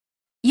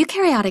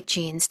Eukaryotic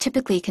genes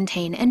typically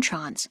contain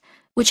introns,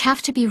 which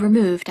have to be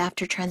removed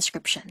after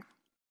transcription.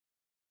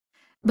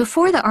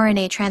 Before the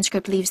RNA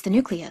transcript leaves the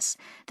nucleus,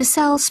 the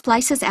cell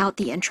splices out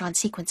the intron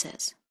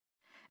sequences.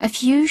 A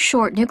few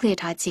short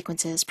nucleotide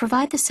sequences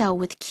provide the cell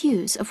with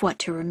cues of what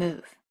to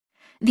remove.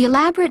 The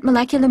elaborate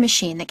molecular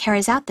machine that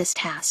carries out this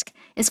task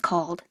is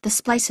called the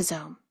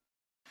spliceosome.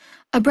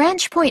 A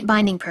branch point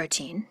binding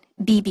protein,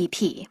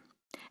 BBP,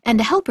 and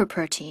a helper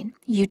protein,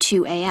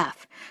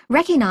 U2AF,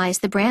 recognize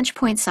the branch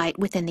point site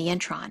within the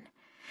intron,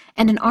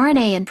 and an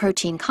RNA and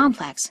protein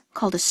complex,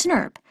 called a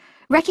SNRP,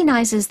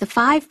 recognizes the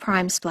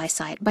 5' splice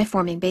site by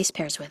forming base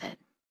pairs with it.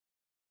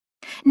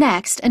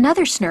 Next,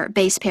 another SNRP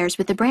base pairs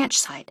with the branch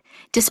site,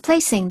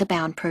 displacing the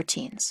bound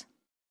proteins.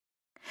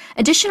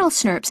 Additional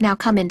SNRPs now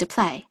come into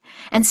play,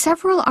 and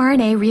several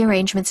RNA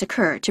rearrangements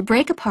occur to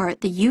break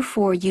apart the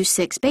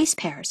U4-U6 base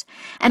pairs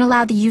and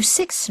allow the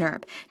U6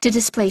 SNRP to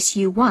displace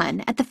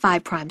U1 at the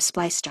 5'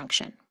 splice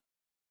junction.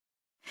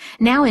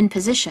 Now in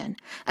position,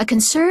 a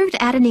conserved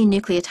adenine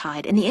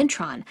nucleotide in the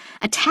intron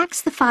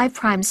attacks the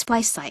 5'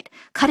 splice site,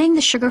 cutting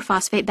the sugar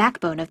phosphate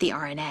backbone of the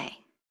RNA.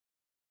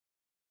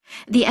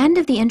 The end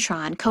of the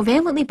intron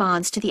covalently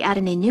bonds to the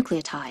adenine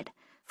nucleotide,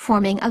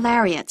 forming a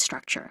lariat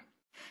structure.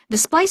 The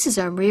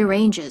spliceosome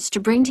rearranges to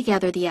bring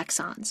together the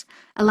exons,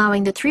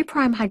 allowing the 3'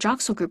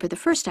 hydroxyl group of the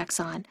first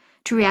exon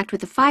to react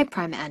with the 5'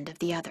 end of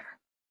the other.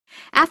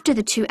 After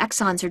the two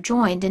exons are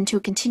joined into a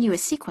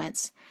continuous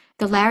sequence,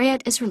 the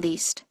lariat is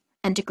released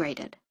and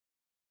degraded.